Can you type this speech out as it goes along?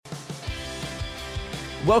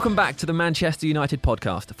Welcome back to the Manchester United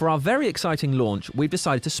podcast. For our very exciting launch, we've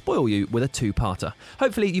decided to spoil you with a two-parter.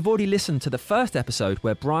 Hopefully, you've already listened to the first episode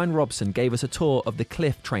where Bryan Robson gave us a tour of the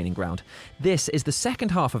Cliff training ground. This is the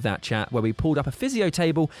second half of that chat where we pulled up a physio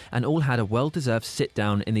table and all had a well-deserved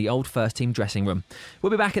sit-down in the old first-team dressing room.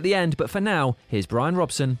 We'll be back at the end, but for now, here's Bryan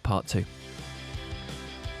Robson, part 2.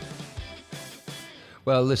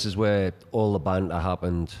 Well, this is where all the banter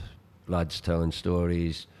happened. Lads telling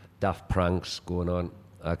stories, daft pranks going on.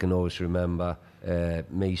 I can always remember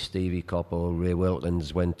me, Stevie Coppell, Ray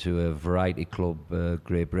Wilkins went to a variety club,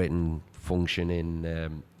 Great Britain function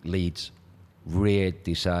in Leeds. Ray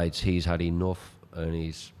decides he's had enough and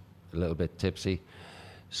he's a little bit tipsy.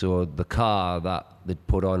 So the car that they'd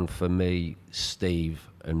put on for me, Steve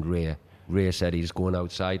and Ray said he's going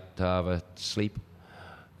outside to have a sleep.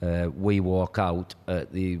 We walk out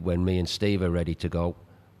when me and Steve are ready to go.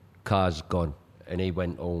 Car's gone. And he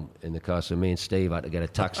went home in the car, so me and Steve had to get a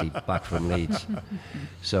taxi back from Leeds.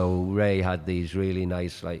 So Ray had these really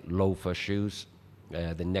nice like loafer shoes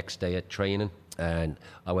the next day at training, and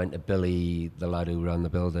I went to Billy, the lad who ran the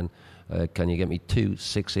building, can you get me 2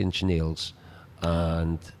 6-inch nails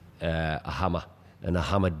and a hammer? And I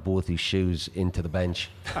hammered both his shoes into the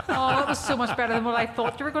bench. Oh, that was so much better than what I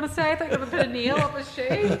thought you were going to say. I thought you were going to put a nail up his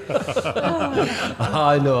shoe.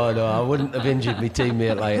 Oh, no, I wouldn't have injured my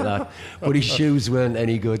teammate like that. But his shoes weren't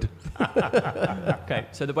any good. Okay,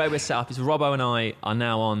 so the way we're set up is Robbo and I are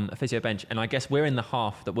now on a physio bench, and I guess we're in the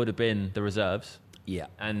half that would have been the reserves. Yeah.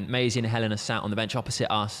 And Maisie and Helen are sat on the bench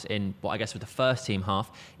opposite us in what I guess was the first team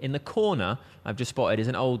half. In the corner, I've just spotted, is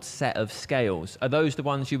an old set of scales. Are those the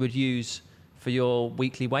ones you would use for your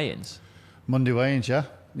weekly weigh-ins? Monday weigh-ins, yeah.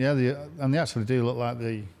 Yeah, and they actually do look like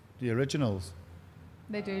the originals.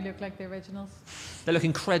 They do look like the originals. They look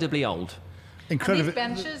incredibly old. Incredible. These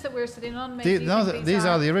benches that we're sitting on, these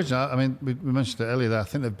are the original. I mean, we mentioned it earlier there. I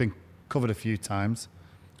think they've been covered a few times.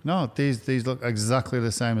 No, these look exactly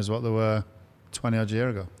the same as what they were 20 odd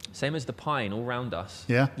years ago. Same as the pine all round us.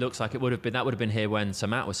 Yeah. Looks like that would have been here when Sir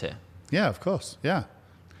Matt was here. Yeah, of course, yeah.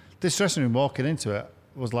 This dressing room, walking into it,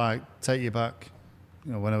 was like, take you back,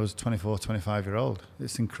 when I was 24, 25-year-old.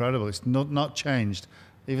 It's incredible. It's not changed.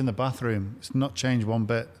 Even the bathroom, it's not changed one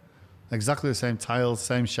bit. Exactly the same tiles,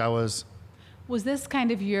 same showers. Was this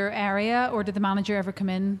kind of your area, or did the manager ever come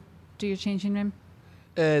in, do your changing room?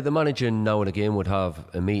 The manager now and again would have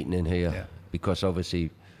a meeting in here, because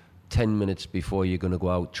obviously 10 minutes before you're going to go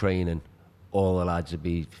out training, all the lads would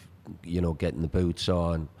be, getting the boots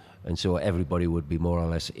on, and so everybody would be more or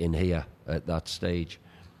less in here at that stage.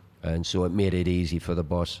 And so it made it easy for the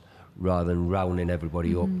boss, rather than rounding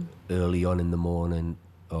everybody up early on in the morning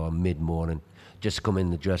or mid-morning, just come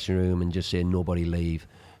in the dressing room and just say nobody leave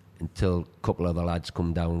until a couple of the lads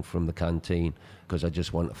come down from the canteen, because I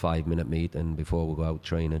just want a 5-minute meeting before we go out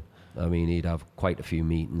training. I mean, he'd have quite a few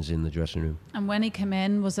meetings in the dressing room. And when he came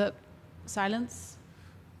in, was it silence?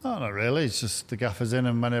 No, not really. It's just the gaffer's in,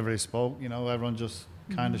 and whenever he spoke, everyone just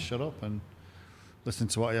kind of shut up and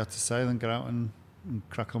listened to what he had to say, then get out and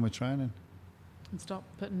crack on with training. And stop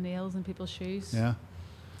putting nails in people's shoes? Yeah.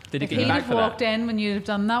 Did he if get you back for that? If he'd have walked in when you'd have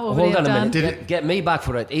done that, what would Hold he have on a done? minute. Get me back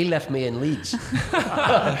for it. He left me in Leeds.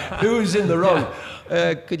 Who's in the wrong?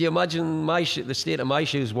 Could you imagine the state of my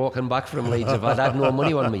shoes walking back from Leeds if I'd had no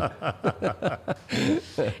money on me?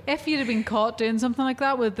 If you'd have been caught doing something like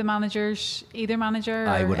that with the either manager or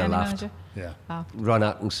I would have any laughed. manager? Yeah. Oh. Ron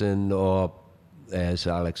Atkinson or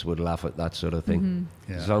Sir Alex would laugh at that sort of thing.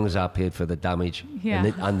 Yeah. As long as I paid for the damage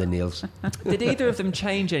and the nails. Did either of them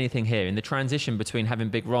change anything here in the transition between having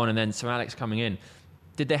Big Ron and then Sir Alex coming in?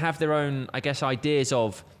 Did they have their own, I guess, ideas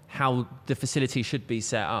of how the facility should be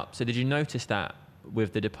set up? So did you notice that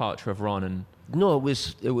with the departure of Ron? And No, it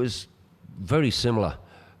was very similar,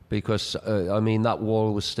 because that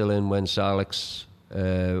wall was still in when Sir Alex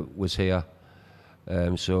was here,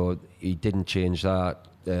 so he didn't change that.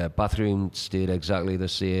 Bathroom stayed exactly the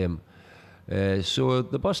same. So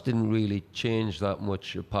the boss didn't really change that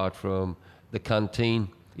much apart from the canteen.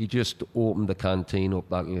 He just opened the canteen up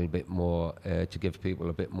that little bit more to give people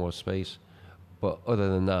a bit more space. But other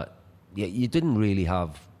than that, you didn't really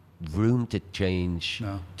have room to change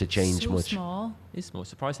So much. Small. it's small,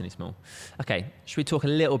 surprisingly small. Okay, should we talk a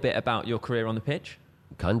little bit about your career on the pitch?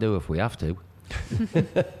 Can do if we have to.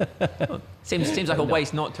 Seems like a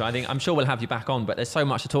waste not to. I'm sure we'll have you back on, but there's so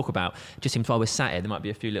much to talk about. It just seems while we're sat here, there might be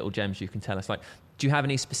a few little gems you can tell us. Like, do you have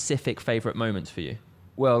any specific favourite moments for you?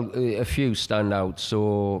 Well, a few stand out.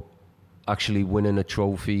 So actually winning a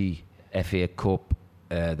trophy, FA Cup,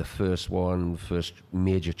 the first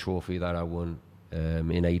major trophy that I won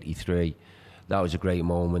in '83. That was a great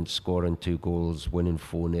moment, scoring 2 goals, winning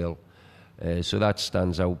 4-0. So that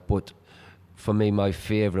stands out. But for me, my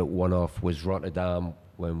favourite one-off was Rotterdam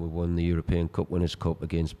when we won the European Cup Winners' Cup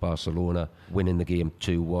against Barcelona, winning the game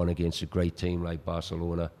 2-1 against a great team like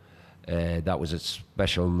Barcelona. That was a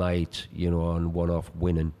special night, on one-off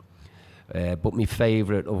winning. But my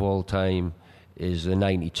favourite of all time is the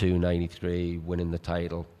 92-93 winning the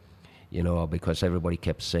title, because everybody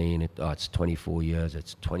kept saying it, it's 24 years,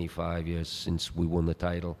 it's 25 years since we won the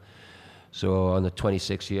title. So on the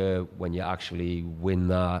 26th year, when you actually win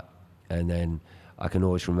that, and then I can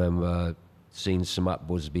always remember seeing Matt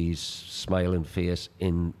Busby's smiling face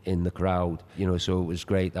in the crowd, so it was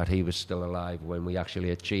great that he was still alive when we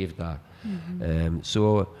actually achieved that. Mm-hmm.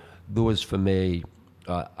 So those for me,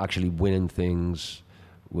 actually winning things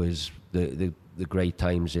was the great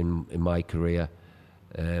times in my career.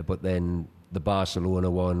 But then the Barcelona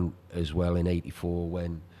one as well in '84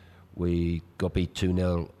 when we got beat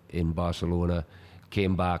 2-0 in Barcelona,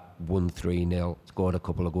 came back, won 3-0, scored a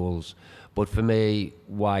couple of goals. But for me,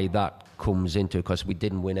 why that comes into, because we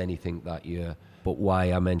didn't win anything that year, but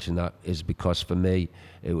why I mention that is because for me,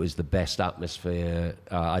 it was the best atmosphere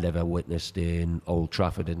I'd ever witnessed in Old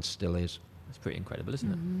Trafford, and still is. It's pretty incredible, isn't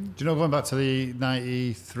it? Do you know, going back to the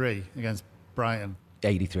 93 against Bryan?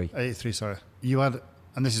 83. 83, sorry. You had,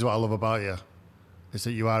 and this is what I love about you, is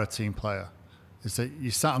that you are a team player. Is that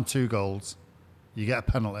you sat on 2 goals, you get a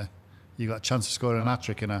penalty, you got a chance of scoring an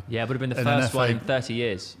hat-trick in a... Yeah, it would have been the first one in 30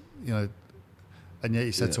 years. And yet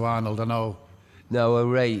you said to Arnold, I know... No,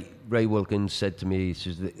 Ray Wilkins said to me, he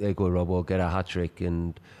says, there go Rob, we'll get a hat-trick.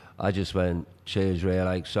 And I just went, cheers,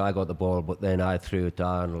 Ray. So I got the ball, but then I threw it to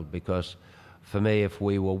Arnold, because for me, if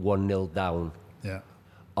we were 1-0 down,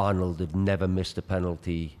 Arnold had never missed a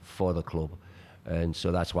penalty for the club. And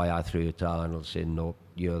so that's why I threw it to Arnold, saying, no,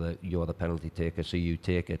 you're the penalty taker, so you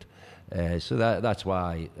take it. So that's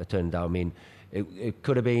why I turned down. I mean, it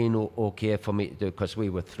could have been okay for me to do, because we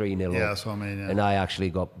were 3-0 up. Yeah, that's what I mean, yeah. And I actually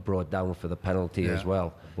got brought down for the penalty as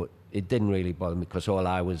well. But it didn't really bother me, because all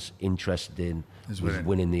I was interested in was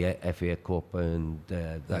winning the FA Cup, and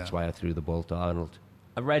that's why I threw the ball to Arnold.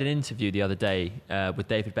 I read an interview the other day with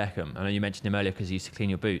David Beckham. I know you mentioned him earlier because he used to clean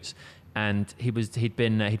your boots. And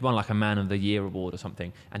he'd won like a Man of the Year award or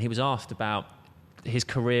something. And he was asked about his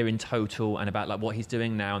career in total and about like what he's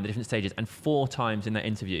doing now and the different stages. And 4 times in that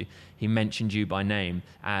interview, he mentioned you by name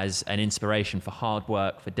as an inspiration for hard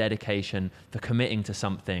work, for dedication, for committing to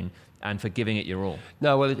something, and for giving it your all.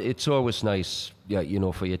 No, well, it's always nice,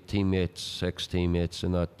 for your teammates, ex-teammates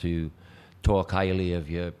and that, to talk highly of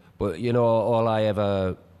you. But, all I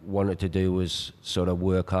ever wanted to do was sort of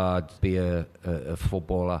work hard, be a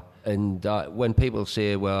footballer. And when people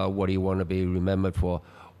say, well, what do you want to be remembered for?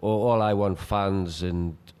 All I want fans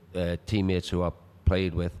and teammates who I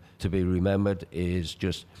played with to be remembered is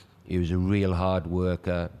just he was a real hard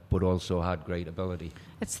worker, but also had great ability.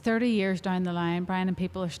 It's 30 years down the line, Bryan, and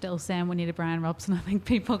people are still saying we need a Bryan Robson. I think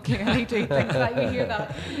people clearly do think that. You hear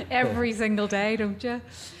that every single day, don't you?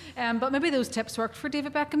 But maybe those tips worked for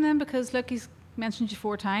David Beckham then, because look, he's mentioned you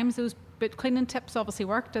 4 times. Those boot cleaning tips obviously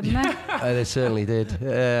worked, didn't they? They certainly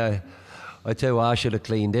did. I tell you what, I should have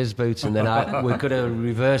cleaned his boots, and then we could have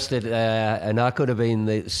reversed it, and I could have been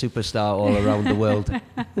the superstar all around the world.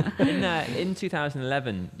 In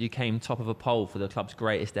 2011, you came top of a poll for the club's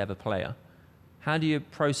greatest ever player. How do you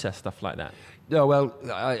process stuff like that? No, well,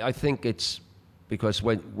 I think it's because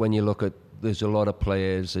when you look at, there's a lot of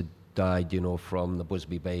players that died, from the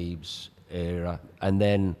Busby Babes era, and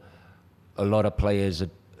then a lot of players that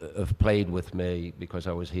have played with me because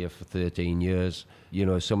I was here for 13 years.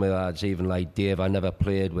 Some of the lads, even like Dave, I never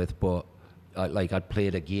played with, but I'd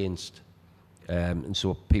played against. And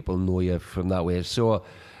so people know you from that way. So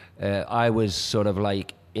I was sort of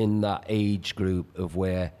like in that age group of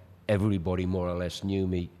where everybody more or less knew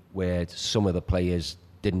me, where some of the players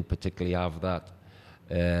didn't particularly have that.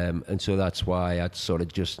 And so that's why I'd sort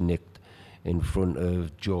of just nicked in front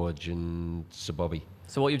of George and Sir Bobby.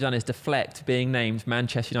 So what you've done is deflect being named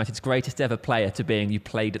Manchester United's greatest ever player to being you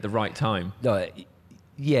played at the right time. No,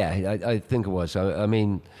 yeah, I think it was. I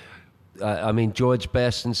mean, George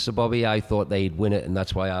Best and Sir Bobby, I thought they'd win it, and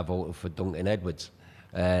that's why I voted for Duncan Edwards.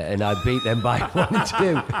 And I beat them by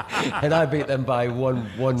 1-2. And I beat them by one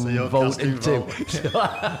vote and 2.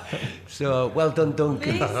 So well done,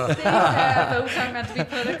 Duncan. These votes aren't meant to be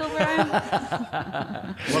political, Bryan.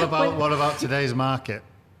 What about today's market?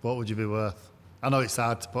 What would you be worth? I know it's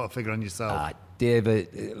hard to put a figure on yourself.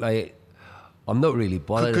 David, I'm not really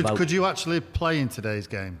bothered about... Could you actually play in today's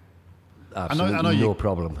game? Absolutely, I know no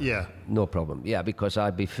problem. Yeah. No problem. Yeah, because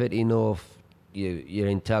I'd be fit enough. Your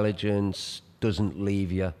intelligence doesn't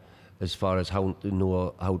leave you as far as how to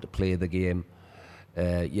know how to play the game.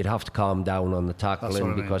 you'd have to calm down on the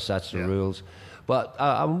tackling because that's the rules. But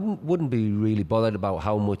I wouldn't be really bothered about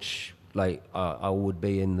how much like I would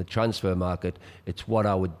be in the transfer market. It's what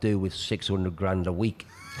I would do with 600 grand a week.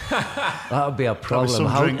 That would be a problem.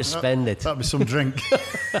 How to spend it? That'd be some drink.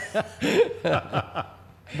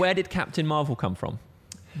 Where did Captain Marvel come from?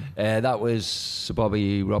 That was Sir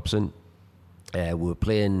Bobby Robson. We were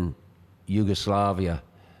playing Yugoslavia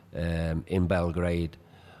in Belgrade,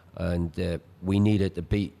 and we needed to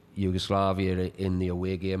beat Yugoslavia in the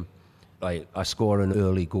away game. I scored an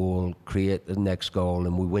early goal, create the next goal,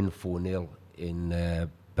 and we win 4-0 in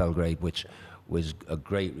Belgrade, which was a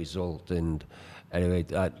great result. And anyway,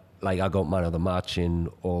 I got man of the match in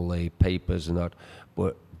all the papers and that.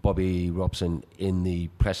 But Bobby Robson, in the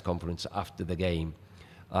press conference after the game,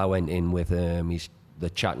 I went in with him. They're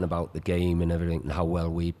chatting about the game and everything, and how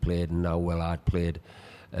well we played and how well I'd played.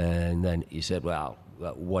 And then he said, well,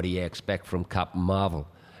 what do you expect from Captain Marvel?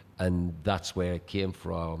 And that's where it came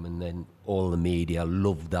from. And then all the media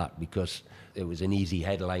loved that because it was an easy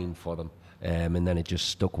headline for them. And then it just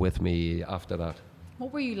stuck with me after that.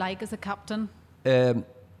 What were you like as a captain?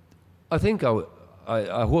 I think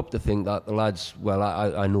I hope to think that the lads, well,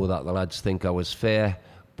 I know that the lads think I was fair,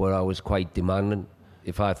 but I was quite demanding.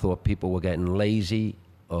 If I thought people were getting lazy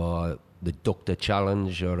or they ducked a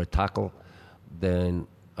challenge or a tackle, then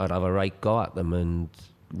I'd have a right go at them, and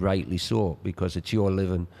rightly so, because it's your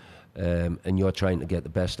living and you're trying to get the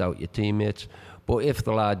best out of your teammates. But if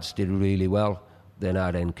the lads did really well, then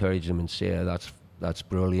I'd encourage them and say, that's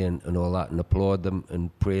brilliant and all that, and applaud them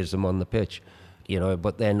and praise them on the pitch.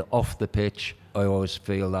 But then off the pitch, I always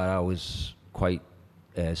feel that I was quite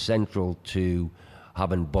central to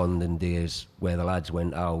having bonding days where the lads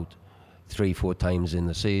went out 3-4 times in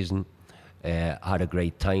the season, had a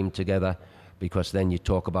great time together, because then you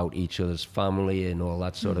talk about each other's family and all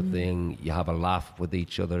that sort of thing. You have a laugh with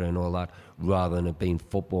each other and all that, rather than it being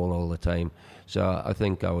football all the time. So I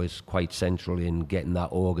think I was quite central in getting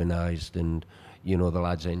that organised, and the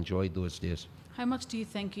lads enjoyed those days. How much do you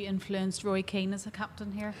think you influenced Roy Keane as a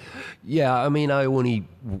captain here? Yeah, I mean, I only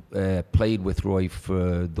played with Roy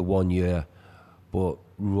for the 1 year, but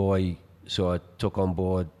Roy sort of took on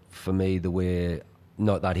board for me the way,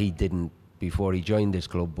 not that he didn't before he joined this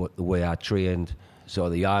club, but the way I trained. So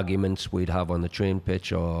the arguments we'd have on the train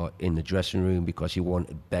pitch or in the dressing room because you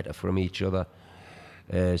wanted better from each other.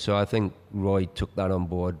 So I think Roy took that on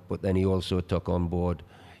board, but then he also took on board,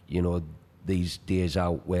 these days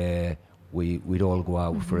out where we'd all go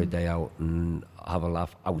out for a day out and have a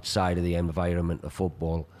laugh outside of the environment of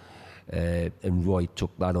football. And Roy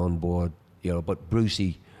took that on board, But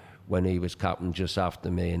Brucey, when he was captain just after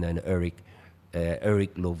me, and then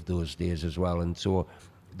Eric loved those days as well. And so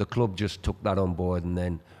the club just took that on board. And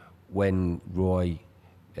then when Roy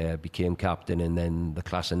became captain, and then the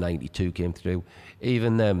class of 92 came through,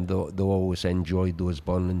 even them, they always enjoyed those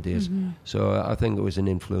bonding days. So I think it was an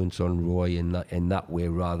influence on Roy in that way,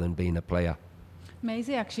 rather than being a player.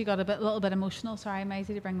 Maisie actually got a little bit emotional. Sorry,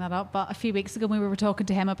 Maisie, to bring that up. But a few weeks ago, we were talking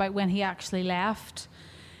to him about when he actually left.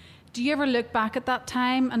 Do you ever look back at that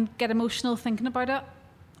time and get emotional thinking about it?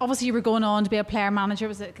 Obviously, you were going on to be a player manager. It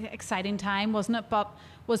was an exciting time, wasn't it? But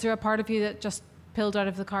was there a part of you that just pulled out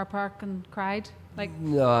of the car park and cried?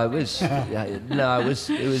 No, it was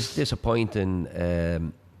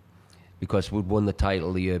disappointing because we'd won the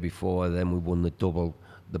title the year before, then we won the double.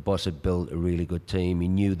 The boss had built a really good team. He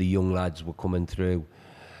knew the young lads were coming through,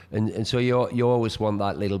 and so you always want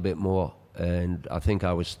that little bit more. And I think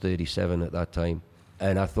I was 37 at that time,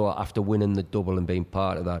 and I thought after winning the double and being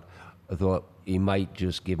part of that, I thought he might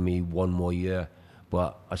just give me one more year.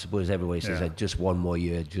 But I suppose everybody says just one more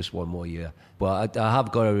year. But I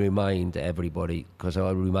have got to remind everybody, because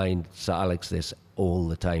I remind Sir Alex this all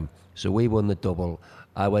the time. So we won the double.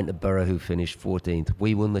 I went to Borough, who finished 14th.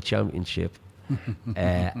 We won the championship,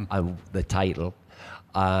 and the title,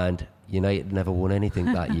 and United never won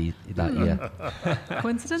anything that year.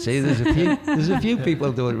 Coincidence? See, there's a few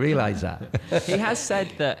people who don't realise that. He has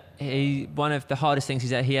said that one of the hardest things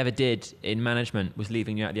he ever did in management was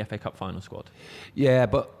leaving you out of the FA Cup final squad. Yeah,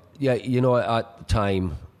 but at the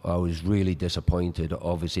time I was really disappointed,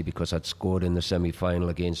 obviously, because I'd scored in the semi-final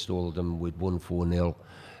against Oldham. We'd won 4-0,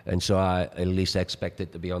 and so I at least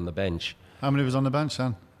expected to be on the bench. How many was on the bench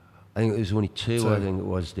then? I think it was only two. I think it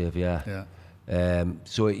was, Dave. Yeah.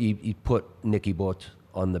 So he put Nicky Butt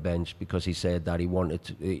on the bench because he said that he wanted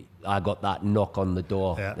to. I got that knock on the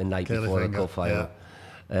door the night before the cup final,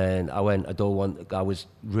 and I went. I was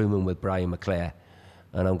rooming with Bryan McClare,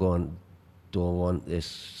 and I'm going, don't want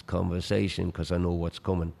this conversation because I know what's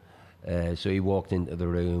coming. So he walked into the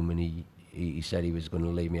room and he said he was going to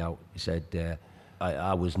leave me out. He said,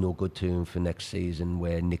 I was no good to him for next season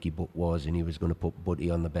where Nicky Butt was, and he was going to put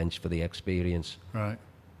Butty on the bench for the experience. Right.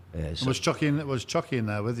 So, Was Chucky in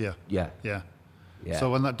there with you? yeah. Yeah. Yeah.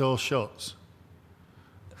 So when that door shuts,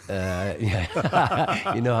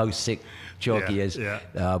 Yeah. You know how sick Chalky Yeah, is.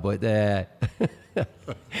 yeah. But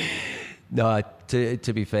no,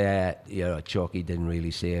 to be fair, Chalky didn't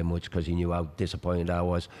really say much because he knew how disappointed I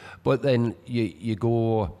was. But then you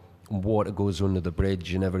go, water goes under the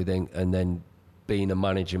bridge and everything, and then being a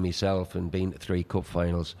manager myself and being to 3 cup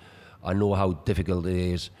finals, I know how difficult it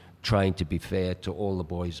is trying to be fair to all the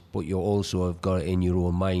boys, but you also have got it in your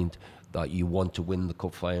own mind that you want to win the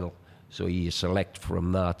cup final. So you select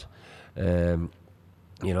from that.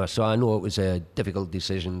 So I know it was a difficult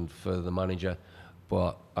decision for the manager,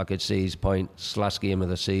 but I could see his point. It's last game of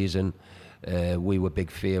the season. We were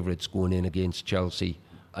big favourites going in against Chelsea,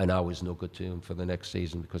 and I was no good to him for the next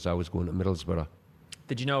season because I was going to Middlesbrough.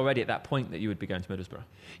 Did you know already at that point that you would be going to Middlesbrough?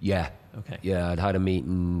 Yeah. Okay. Yeah, I'd had a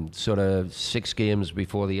meeting sort of 6 games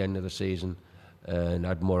before the end of the season, and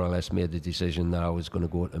I'd more or less made the decision that I was going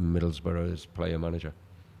to go to Middlesbrough as player manager.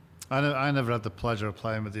 I never had the pleasure of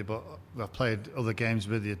playing with you, but I played other games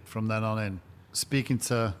with you from then on in. Speaking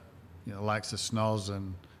to likes of Snoz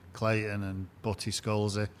and Clayton and Butty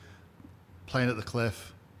Scholesy, playing at the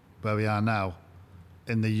Cliff, where we are now,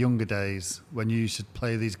 in the younger days when you used to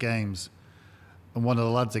play these games, and one of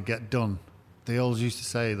the lads would get done, they always used to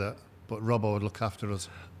say that, but Robbo would look after us.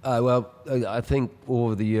 Well, I think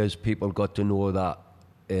over the years people got to know that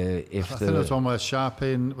I think there was one where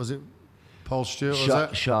Sharpie, was it Paul Stewart, was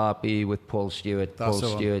it? Sharpie with Paul Stewart. That's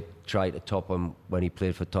Paul Stewart tried to top him when he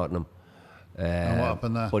played for Tottenham. And what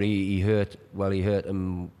happened there? But he hurt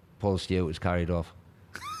him. Paul Stewart was carried off.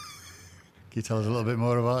 Can you tell us a little bit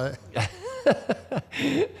more about it?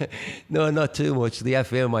 No, not too much. The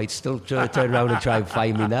FA might still try to turn around and try and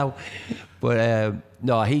find me now. But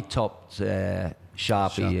no, he topped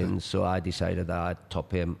Sharpie, and so I decided that I'd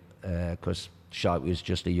top him because Sharpie was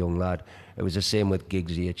just a young lad. It was the same with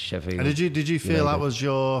Giggsy at Sheffield. And did you feel that was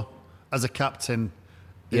your, as a captain?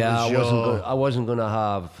 Yeah, I wasn't going to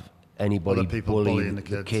have anybody bullying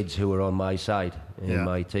the kids who were on my side in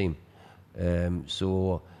my team.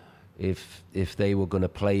 So if they were going to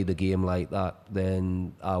play the game like that,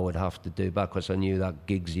 then I would have to do back because I knew that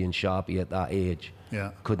Giggsy and Sharpie at that age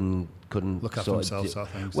couldn't look after themselves. I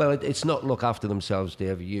think. Well, it's not look after themselves,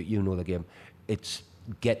 Dave. You know the game. It's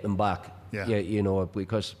get them back. Yeah,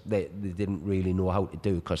 because they didn't really know how to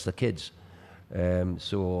do it because they're kids.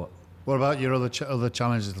 So. What about your other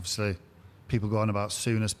challenges? Obviously, people go on about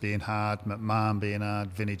Souness being hard, McMahon being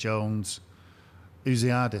hard, Vinnie Jones. Who's the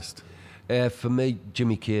hardest? For me,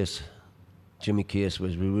 Jimmy Case. Jimmy Case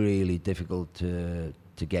was really difficult to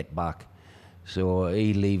get back. So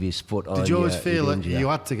he'd leave his foot on. Did you always feel that you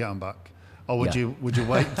had to get him back? Or would you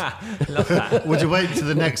wait? Would you wait to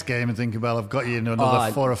the next game and think, well, I've got you in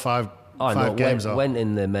another 4 or 5 games? Went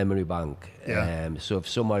in the memory bank. Yeah. So if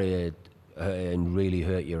somebody had really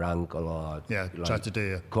hurt your ankle or tried to do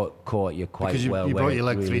you, caught you quite because well. You broke your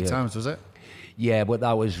leg really 3 times, was it? Yeah, but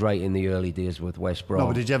that was right in the early days with West Brom. No,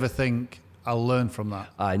 but did you ever think, I'll learn from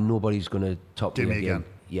that? Nobody's going to top me again.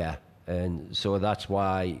 Yeah, and so that's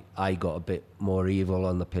why I got a bit more evil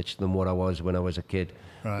on the pitch than what I was when I was a kid.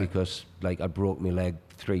 Right. Because I broke my leg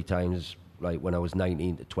 3 times, when I was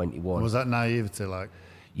 19 to 21. Was that naivety,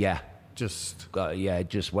 Yeah.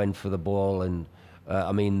 Just went for the ball, and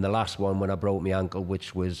the last one when I broke my ankle,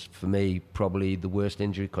 which was for me probably the worst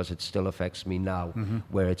injury because it still affects me now,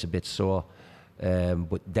 where it's a bit sore.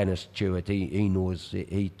 But Dennis Stewart, he knows,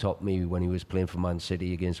 he topped me when he was playing for Man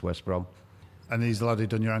City against West Brom. And he's the lad who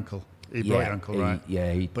done your ankle? He broke your ankle, right?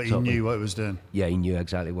 But he knew what he was doing? Yeah, he knew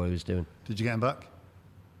exactly what he was doing. Did you get him back?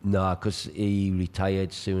 No, because he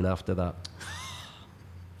retired soon after that.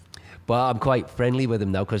 But I'm quite friendly with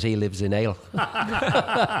him now because he lives in Ale.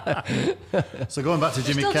 So going back to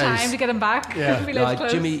Jimmy Case. Still time to get him back.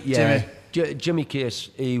 Yeah. Jimmy Case,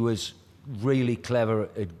 he was really clever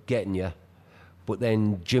at getting you, but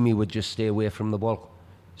then Jimmy would just stay away from the ball.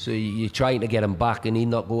 So you're trying to get him back and he'd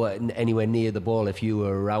not go anywhere near the ball if you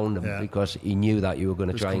were around him because he knew that you were going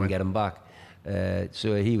to try and get him back.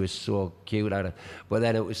 So he was so cute at it. But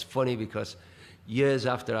then it was funny because years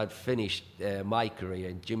after I'd finished my career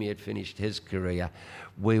and Jimmy had finished his career,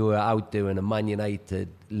 we were out doing a Man United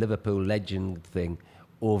Liverpool legend thing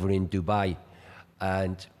over in Dubai.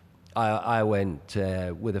 And I went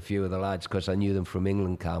with a few of the lads because I knew them from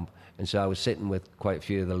England camp. And so I was sitting with quite a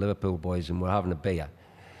few of the Liverpool boys and we're having a beer.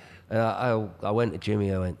 And I went to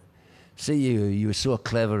Jimmy, I went, see, you were so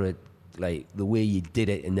clever at the way you did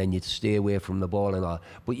it, and then you'd stay away from the ball and all.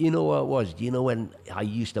 But you know what it was? Do you know when I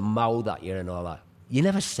used to mouth at you and all that? you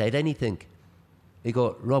never said anything. He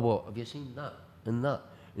go, Robbo, have you seen that and that?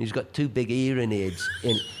 And he's got 2 big hearing aids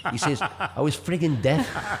in. He says, I was friggin' deaf.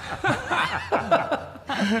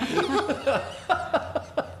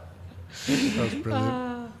 That was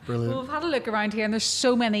brilliant. Brilliant. Well, we've had a look around here and there's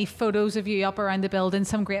so many photos of you up around the building,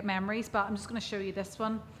 some great memories, but I'm just going to show you this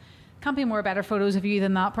one. Can't be more better photos of you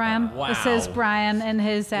than that, Brian. Wow. This is Brian in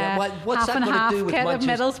his what's half that and got half to do with kit of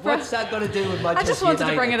Manchester? Middlesbrough. What's that got to do with Manchester I just wanted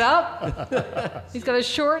United? to bring it up. He's got his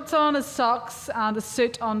shorts on, his socks, and a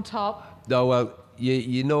suit on top. No, well,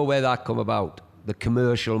 you know where that come about. The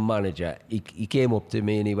commercial manager, he came up to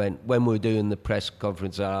me and he went, when we were doing the press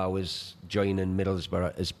conference that I was joining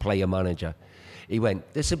Middlesbrough as player manager, he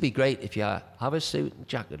went, this would be great if you have a suit and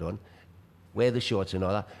jacket on, wear the shorts and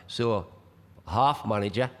all that. So, half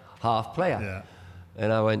manager, half player. Yeah.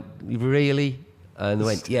 And I went, really? And they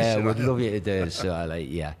went, yeah, we'd love you to do it. So I like,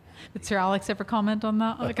 yeah. Did Sir Alex ever comment on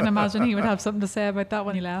that? I can imagine he would have something to say about that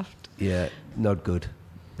when he left. Yeah, not good.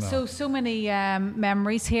 No. So many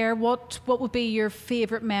memories here. What would be your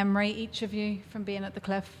favourite memory, each of you, from being at the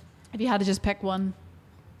Cliff? If you had to just pick one.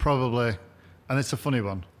 Probably, and it's a funny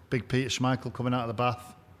one. Big Peter Schmeichel coming out of the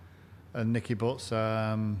bath, and Nicky Butts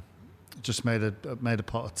just made a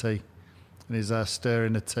pot of tea, and he's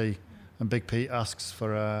stirring the tea, and Big Pete asks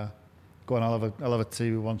for go on, I'll have a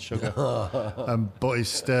tea with 1 sugar, and Butty's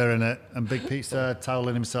stirring it, and Big Pete's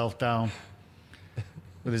toweling himself down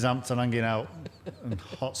with his Hampton hanging out, and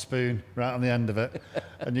hot spoon right on the end of it,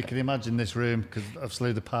 and you can imagine this room, because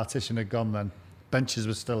obviously the partition had gone then, benches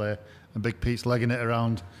were still here, and Big Pete's legging it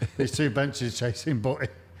around these 2 benches chasing Butty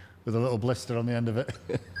with a little blister on the end of it.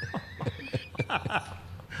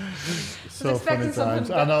 So funny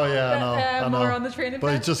times. I know, I know. More on the training but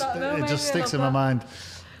bench, it just sticks in my mind.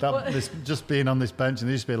 Just being on this bench, and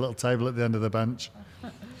there used to be a little table at the end of the bench.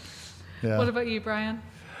 Yeah. What about you, Brian?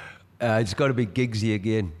 It's got to be Giggsy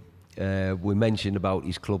again. We mentioned about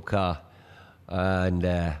his club car. And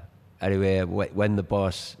anyway, when the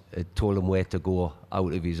boss told him where to go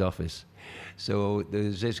out of his office. So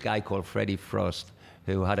there's this guy called Freddie Frost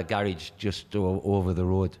who had a garage just over the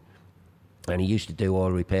road. And he used to do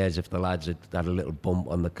all repairs if the lads had a little bump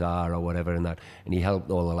on the car or whatever and that. And he helped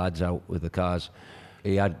all the lads out with the cars.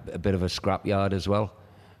 He had a bit of a scrap yard as well.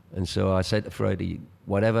 And so I said to Freddie,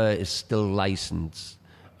 whatever is still licensed,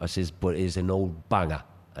 I says, but it's an old banger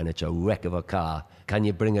and it's a wreck of a car. Can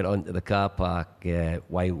you bring it onto the car park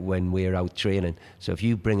when we're out training? So if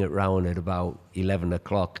you bring it round at about 11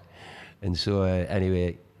 o'clock. And so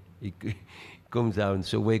anyway, he comes down.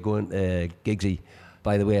 So we're going to Giggsy.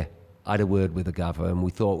 By the way, I had a word with the gaffer and we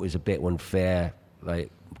thought it was a bit unfair, like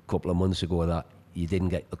a couple of months ago, that you didn't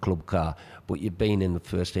get the club car, but you've been in the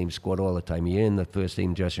first team squad all the time. You're in the first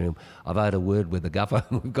team dressing room. I've had a word with the gaffer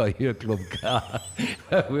and we've got your club car.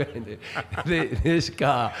 This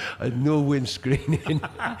car had no windscreen in.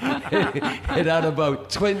 It had about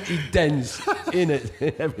 20 dents in it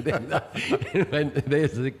and everything. It went,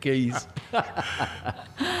 there's the keys. Oh,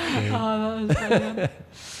 that was brilliant.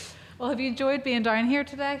 Well, have you enjoyed being down here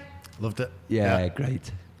today? Loved it. Yeah,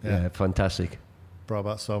 great. Yeah, fantastic. Brought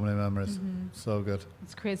back so many memories. So good.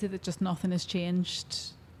 It's crazy that just nothing has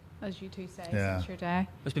changed, as you two say, since your day.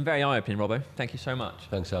 It's been very eye-opening, Robbo. Thank you so much.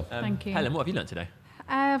 Thanks, Sam. Thank you. Helen, what have you learned today?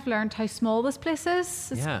 I've learned how small this place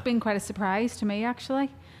is. It's been quite a surprise to me, actually.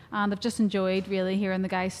 And I've just enjoyed really hearing the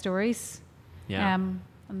guys' stories. Yeah.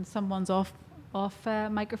 And someone's off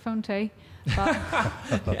microphone too. But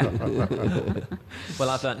Well,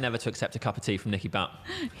 I've learnt never to accept a cup of tea from Nicky Butt.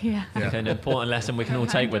 yeah. Okay, an important lesson we can all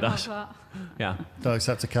take with us. Yeah. Don't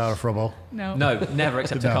accept a car off Robbo. No. No, never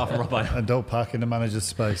accept a car from Robbo. And don't park in the manager's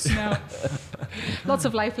space. No. Lots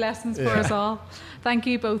of life lessons for us all. Thank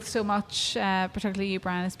you both so much, particularly you,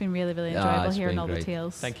 Brian. It's been really, really enjoyable it's hearing been all the great.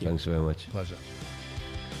 tales. Thank you. Thanks very much. Pleasure.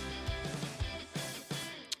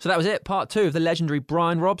 So that was it, part 2 of the legendary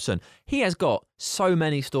Bryan Robson. He has got so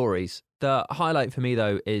many stories. The highlight for me,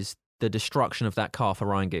 though, is the destruction of that car for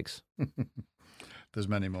Ryan Giggs. There's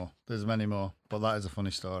many more. But that is a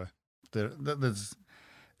funny story.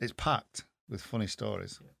 It's packed with funny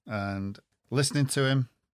stories. And listening to him,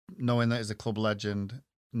 knowing that he's a club legend,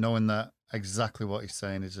 knowing that exactly what he's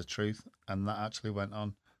saying is the truth, and that actually went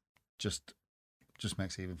on, just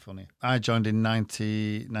makes it even funnier. I joined in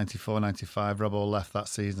 94, 95. Robbo left that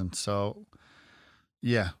season. So,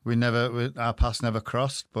 yeah, our paths never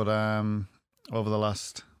crossed. But over the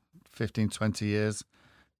last 15, 20 years,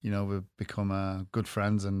 we've become good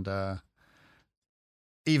friends. And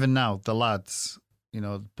even now, the lads,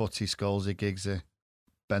 Butty, Scholesy, Giggsy,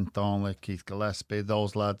 Ben Thornley, Keith Gillespie,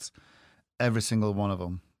 those lads, every single one of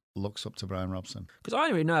them looks up to Bryan Robson. Because I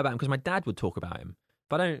didn't really know about him because my dad would talk about him.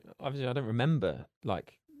 But I don't remember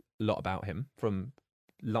like a lot about him from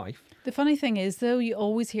life. The funny thing is, though, you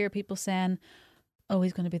always hear people saying, "Oh,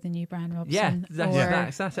 he's going to be the new Bryan Robson." Yeah,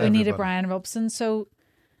 that's we need a everybody. Bryan Robson. So,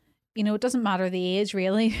 you know, it doesn't matter the age,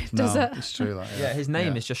 really, does No, it? it's true. Like, Yeah, his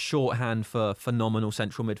name is just shorthand for phenomenal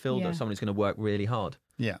central midfielder, Yeah. someone who's going to work really hard.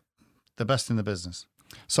 Yeah, the best in the business.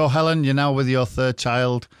 So, Helen, you're now with your third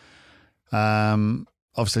child.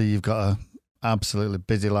 Obviously, you've got a absolutely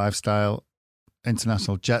busy lifestyle,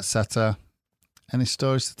 international jet setter. Any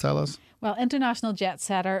stories to tell us? Well, international jet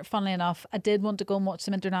setter, funnily enough, I did want to go and watch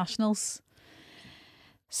some internationals.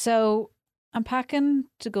 So I'm packing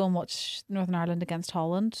to go and watch Northern Ireland against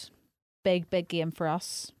Holland. Big game for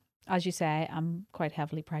us. As you say, I'm quite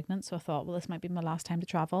heavily pregnant, so I thought, well, this might be my last time to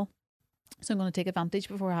travel. So I'm going to take advantage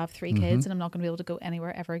before I have 3 kids, and I'm not going to be able to go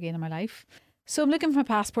anywhere ever again in my life. So I'm looking for my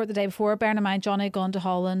passport the day before. Bearing in mind, Johnny had gone to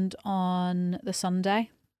Holland on the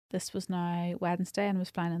Sunday. This was now Wednesday, and I was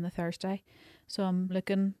flying on the Thursday. So I'm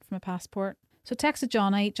looking for my passport. So I texted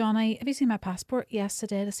Johnny, have you seen my passport? Yes, I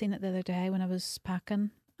did. I seen it the other day when I was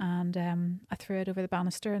packing. And I threw it over the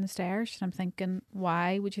banister in the stairs. And I'm thinking,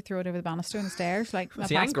 why would you throw it over the banister in the stairs? Like, my Was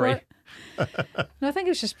he passport? angry? No, I think he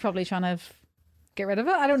was just probably trying to get rid of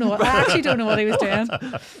it. I don't know. I actually don't know what he was doing.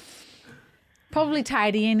 Probably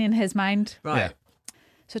tidying in his mind. Right. Yeah.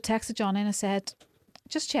 So I texted Johnny and I said,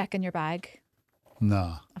 just check in your bag.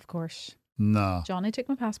 No, Of course. no. Johnny took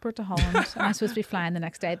my passport to Holland and I'm supposed to be flying the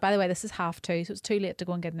next day. By the way, this is 2:30, so it's too late to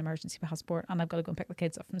go and get an emergency passport, and I've got to go and pick the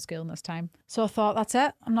kids up from school in this time. So I thought, that's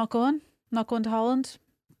it. I'm not going to Holland.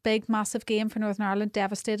 Big, massive game for Northern Ireland.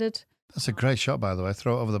 Devastated. That's a great shot, by the way.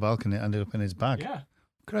 Throw it over the balcony. It ended up in his bag. Yeah.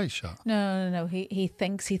 Great shot. No. He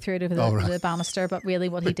thinks he threw it over Oh, right. the banister, but really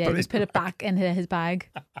what he did was put it back into his bag.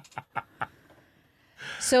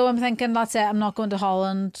 So I'm thinking, that's it. I'm not going to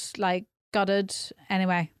Holland. Like, gutted.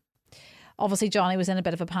 Anyway, obviously Johnny was in a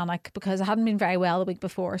bit of a panic because I hadn't been very well the week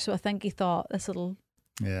before. So I think he thought this will,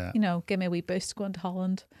 Yeah. give me a wee boost going to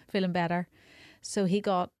Holland, feeling better. So he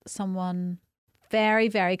got someone very,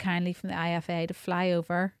 very kindly from the IFA to fly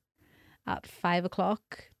over at 5:00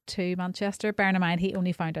 to Manchester. Bearing in mind, he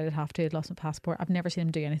only found out at 2:30 he'd lost my passport. I've never seen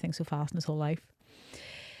him do anything so fast in his whole life.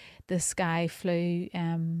 This guy flew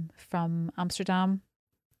from Amsterdam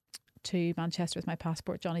to Manchester with my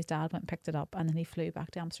passport. Johnny's dad went and picked it up, and then he flew back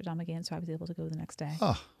to Amsterdam again, so I was able to go the next day.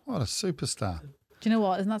 Oh, what a superstar. Do you know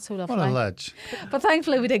what? Isn't that so lovely? What a ledge. But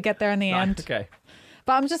thankfully we did get there in the end. Okay.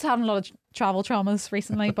 But I'm just having a lot of travel traumas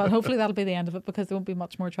recently, but hopefully that'll be the end of it because there won't be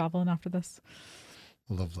much more travelling after this.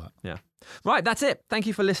 Love that. Yeah. Right, that's it. Thank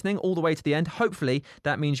you for listening all the way to the end. Hopefully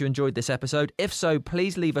that means you enjoyed this episode. If so,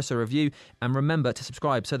 please leave us a review and remember to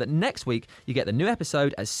subscribe so that next week you get the new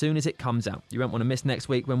episode as soon as it comes out. You won't want to miss next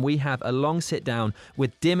week when we have a long sit down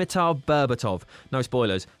with Dimitar Berbatov. No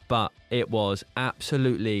spoilers, but it was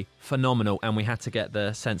absolutely phenomenal, and we had to get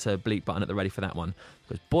the censor bleep button at the ready for that one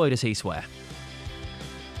because boy does he swear.